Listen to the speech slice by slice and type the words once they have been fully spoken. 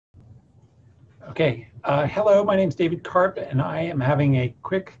Okay, hello, my name is David Karp, and I am having a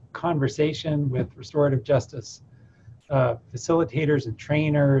quick conversation with restorative justice facilitators and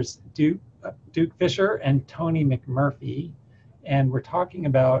trainers, Duke Fisher and Toni McMurphy, and we're talking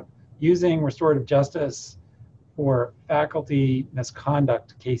about using restorative justice for faculty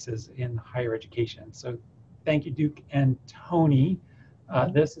misconduct cases in higher education. So thank you, Duke and Toni.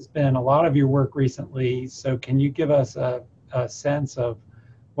 This has been a lot of your work recently, so can you give us a sense of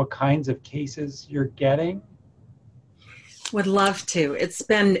what kinds of cases you're getting? Would love to. It's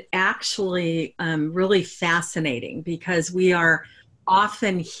been actually really fascinating because we are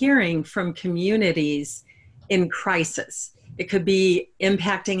often hearing from communities in crisis. It could be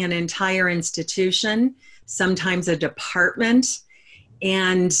impacting an entire institution, sometimes a department,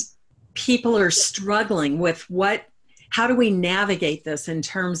 and people are struggling with how do we navigate this in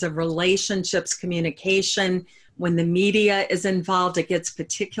terms of relationships, communication. When the media is involved, it gets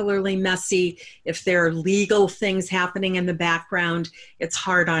particularly messy. If there are legal things happening in the background, it's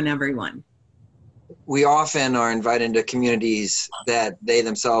hard on everyone. We often are invited into communities that they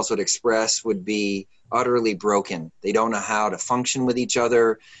themselves would express would be utterly broken. They don't know how to function with each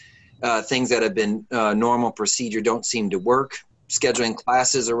other. Things that have been normal procedure don't seem to work. Scheduling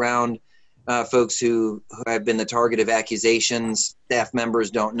classes around folks who have been the target of accusations. Staff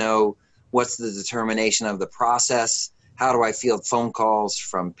members don't know what's the determination of the process. How do I field phone calls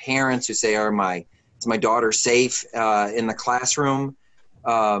from parents who say, is my daughter safe in the classroom?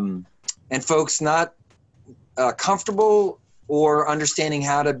 And folks not comfortable or understanding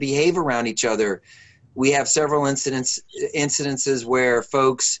how to behave around each other. We have several incidences where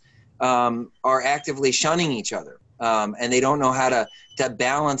folks are actively shunning each other. And they don't know how to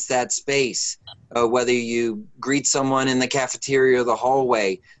balance that space, whether you greet someone in the cafeteria or the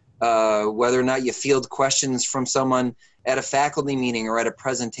hallway, whether or not you field questions from someone at a faculty meeting or at a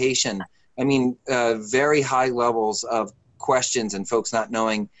presentation. I mean, very high levels of questions and folks not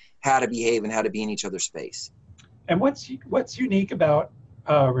knowing how to behave and how to be in each other's space. And what's unique about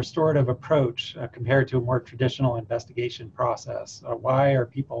a restorative approach compared to a more traditional investigation process? Why are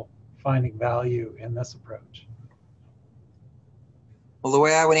people finding value in this approach? Well, the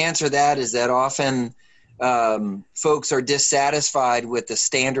way I would answer that is that often folks are dissatisfied with the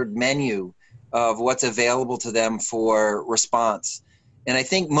standard menu of what's available to them for response. And I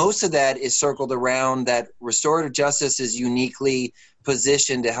think most of that is circled around that restorative justice is uniquely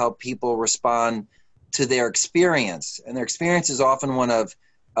positioned to help people respond to their experience. And their experience is often one of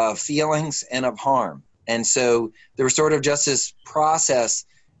feelings and of harm. And so the restorative justice process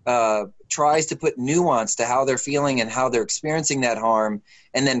tries to put nuance to how they're feeling and how they're experiencing that harm,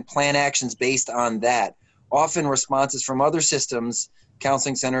 and then plan actions based on that. Often responses from other systems,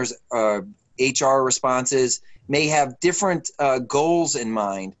 counseling centers, HR responses, may have different goals in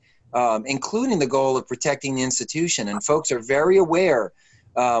mind, including the goal of protecting the institution. And folks are very aware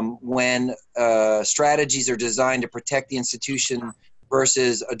when strategies are designed to protect the institution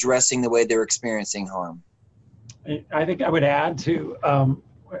versus addressing the way they're experiencing harm. I think I would add to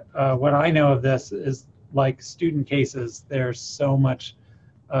what I know of this is, like student cases, there's so much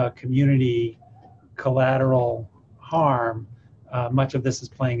community collateral harm. Much of this is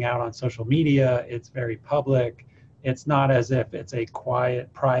playing out on social media. It's very public. It's not as if it's a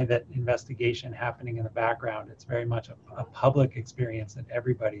quiet, private investigation happening in the background. It's very much a public experience that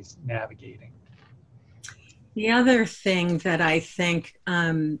everybody's navigating. The other thing that I think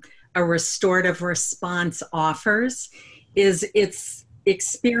a restorative response offers is it's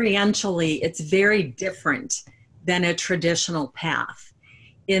experientially, it's very different than a traditional path,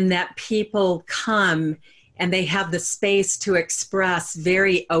 in that people come and they have the space to express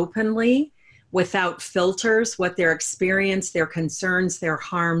very openly, without filters, what their experience, their concerns, their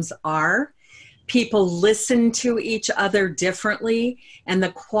harms are. People listen to each other differently, and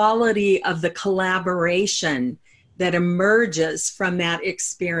the quality of the collaboration that emerges from that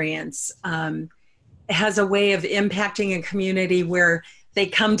experience has a way of impacting a community where they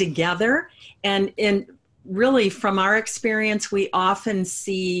come together. And really, from our experience, we often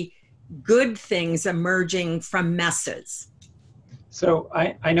see good things emerging from messes. So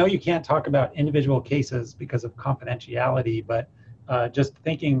I know you can't talk about individual cases because of confidentiality, but just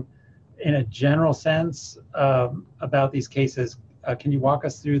thinking in a general sense about these cases, can you walk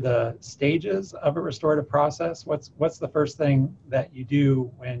us through the stages of a restorative process? What's the first thing that you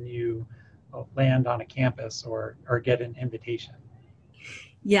do when you land on a campus or get an invitation?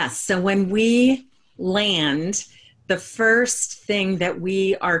 Yes, so when we land, the first thing that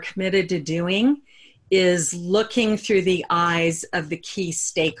we are committed to doing is looking through the eyes of the key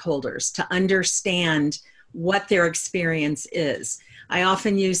stakeholders to understand what their experience is. I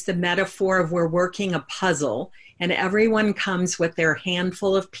often use the metaphor of we're working a puzzle, and everyone comes with their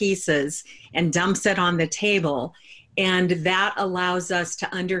handful of pieces and dumps it on the table. And that allows us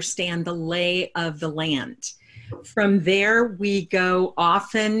to understand the lay of the land. From there, we go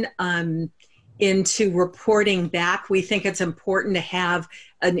often into reporting back. We think it's important to have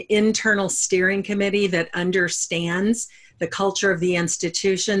an internal steering committee that understands the culture of the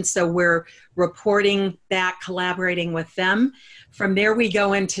institution. So we're reporting back, collaborating with them. From there, we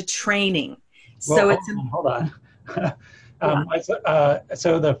go into training. Well, So hold on.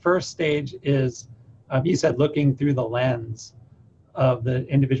 So the first stage is, you said looking through the lens of the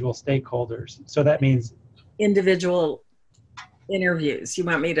individual stakeholders. So that means individual interviews. You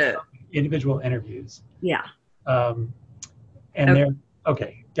want me to? Individual interviews. Yeah. And Okay. they're,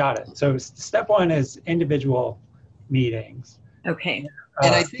 okay, got it. So step one is individual meetings. Okay.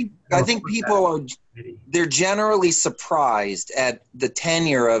 And I think people are, they're generally surprised at the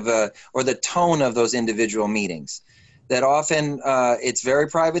tenure of or the tone of those individual meetings. That often it's very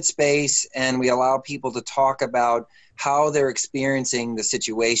private space, and we allow people to talk about how they're experiencing the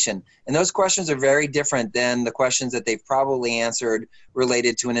situation. And those questions are very different than the questions that they've probably answered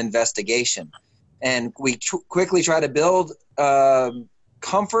related to an investigation. And we quickly try to build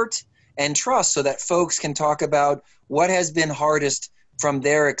comfort and trust so that folks can talk about what has been hardest from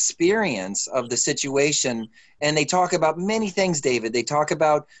their experience of the situation. And they talk about many things, David. They talk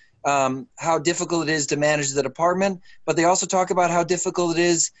about how difficult it is to manage the department, but they also talk about how difficult it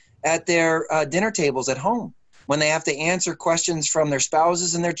is at their dinner tables at home when they have to answer questions from their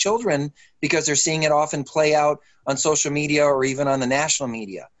spouses and their children because they're seeing it often play out on social media or even on the national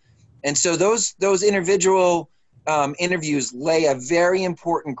media. And so those individual interviews lay a very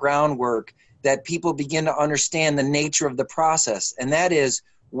important groundwork that people begin to understand the nature of the process. And that is,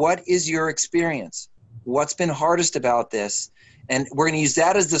 what is your experience? What's been hardest about this? And we're going to use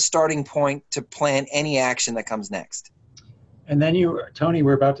that as the starting point to plan any action that comes next. And then Toni,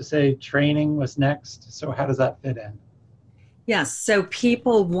 we're about to say training was next. So how does that fit in? Yes. So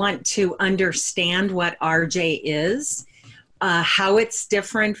people want to understand what RJ is, how it's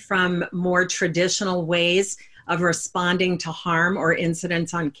different from more traditional ways of responding to harm or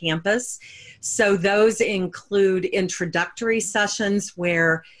incidents on campus. So those include introductory sessions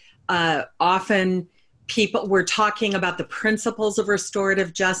where often we're talking about the principles of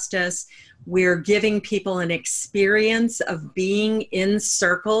restorative justice. We're giving people an experience of being in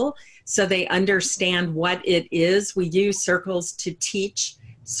circle so they understand what it is. We use circles to teach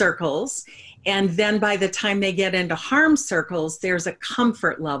circles. And then by the time they get into harm circles, there's a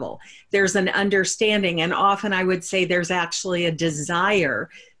comfort level. There's an understanding. And often I would say there's actually a desire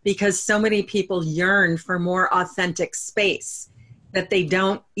because so many people yearn for more authentic space that they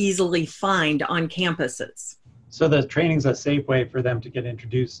don't easily find on campuses. So the training's a safe way for them to get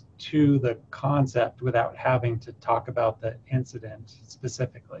introduced to the concept without having to talk about the incident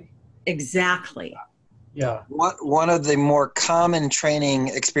specifically. Exactly. Yeah. One of the more common training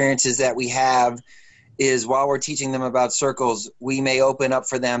experiences that we have is while we're teaching them about circles, we may open up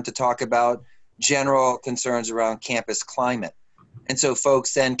for them to talk about general concerns around campus climate. And so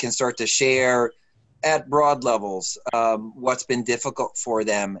folks then can start to share at broad levels what's been difficult for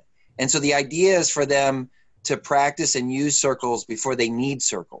them. And so the idea is for them to practice and use circles before they need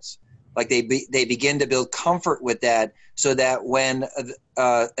circles. Like they begin to build comfort with that so that when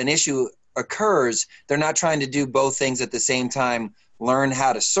an issue occurs, they're not trying to do both things at the same time, learn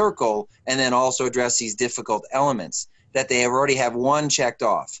how to circle and then also address these difficult elements, that they already have one checked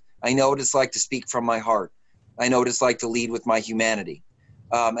off. I know what it's like to speak from my heart. I know what it's like to lead with my humanity.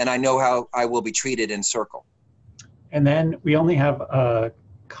 And I know how I will be treated in circle. And then we only have a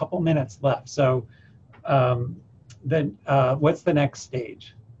couple minutes left. So then what's the next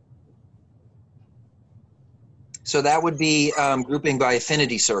stage? So that would be grouping by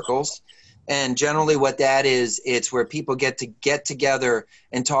affinity circles. And generally what that is, it's where people get together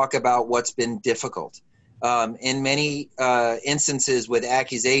and talk about what's been difficult. In many instances with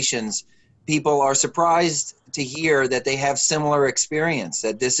accusations, people are surprised to hear that they have similar experience,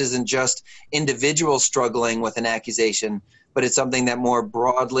 that this isn't just individuals struggling with an accusation, but it's something that more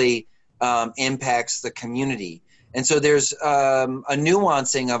broadly impacts the community. And so there's a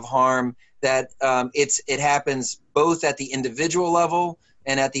nuancing of harm that it happens both at the individual level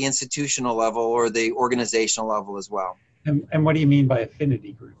and at the institutional level or the organizational level as well. And what do you mean by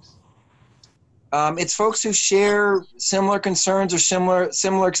affinity groups? It's folks who share similar concerns or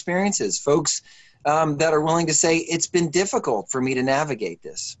similar experiences, folks that are willing to say, it's been difficult for me to navigate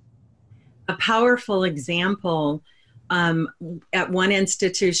this. A powerful example at one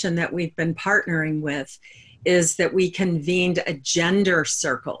institution that we've been partnering with is that we convened a gender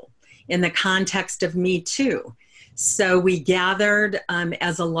circle in the context of Me Too. So we gathered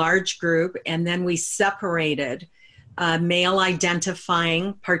as a large group, and then we separated male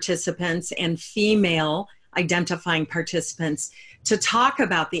identifying participants and female identifying participants to talk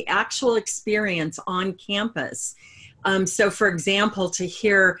about the actual experience on campus. So for example, to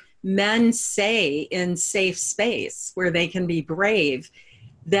hear men say in safe space where they can be brave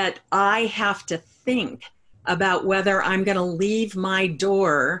that I have to think about whether I'm going to leave my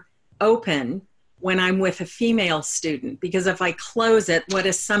door open when I'm with a female student, because if I close it, what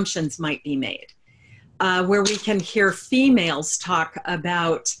assumptions might be made? Where we can hear females talk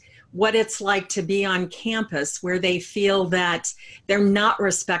about what it's like to be on campus where they feel that they're not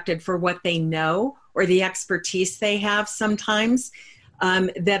respected for what they know or the expertise they have sometimes,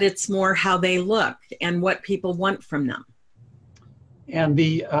 that it's more how they look and what people want from them. And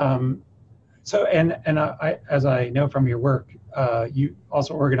the as I know from your work, you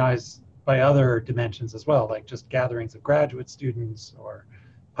also organize by other dimensions as well, like just gatherings of graduate students or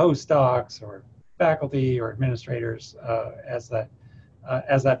postdocs or faculty or administrators as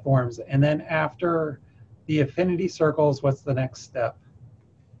that forms. And then after the affinity circles, what's the next step?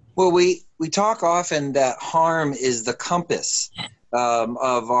 Well, we talk often that harm is the compass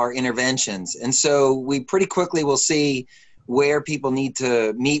of our interventions. And so we pretty quickly will see where people need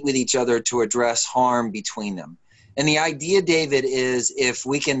to meet with each other to address harm between them. And the idea, David, is if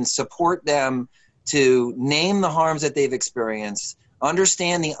we can support them to name the harms that they've experienced,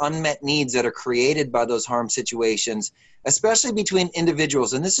 understand the unmet needs that are created by those harm situations, especially between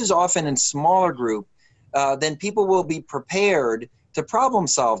individuals, and this is often in smaller group, then people will be prepared to problem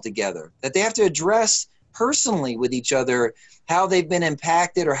solve together, that they have to address personally with each other how they've been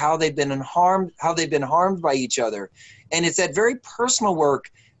impacted or how they've been harmed by each other. And it's that very personal work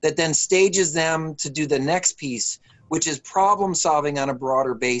that then stages them to do the next piece, which is problem solving on a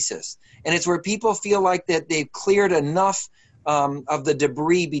broader basis. And it's where people feel like that they've cleared enough of the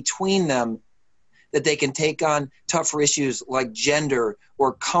debris between them that they can take on tougher issues like gender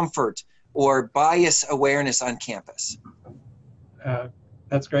or comfort or bias awareness on campus.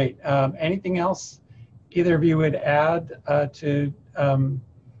 That's great. Anything else either of you would add to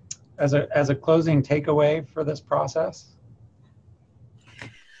as a closing takeaway for this process?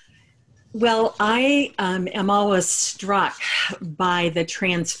 Well, I am always struck by the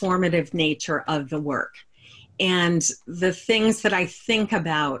transformative nature of the work. And the things that I think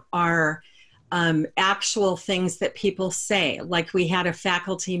about are actual things that people say. Like we had a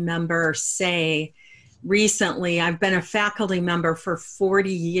faculty member say recently, I've been a faculty member for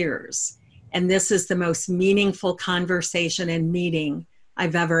 40 years, and this is the most meaningful conversation and meeting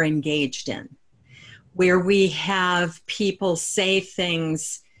I've ever engaged in. Where we have people say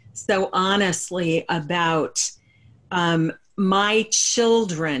things so honestly about my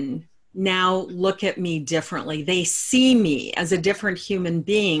children now look at me differently. They see me as a different human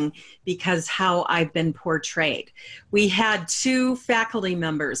being because how I've been portrayed. We had 2 faculty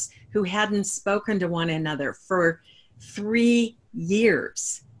members who hadn't spoken to one another for 3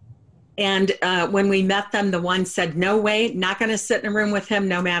 years. And when we met them, the one said, no way, not going to sit in a room with him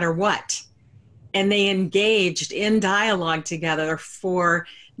no matter what. And they engaged in dialogue together for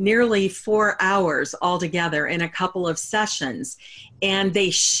nearly 4 hours altogether in a couple of sessions. And they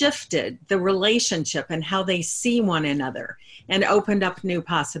shifted the relationship and how they see one another and opened up new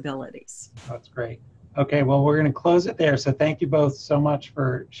possibilities. That's great. Okay, well, we're going to close it there. So thank you both so much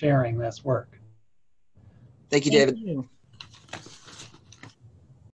for sharing this work. Thank you, David. Thank you.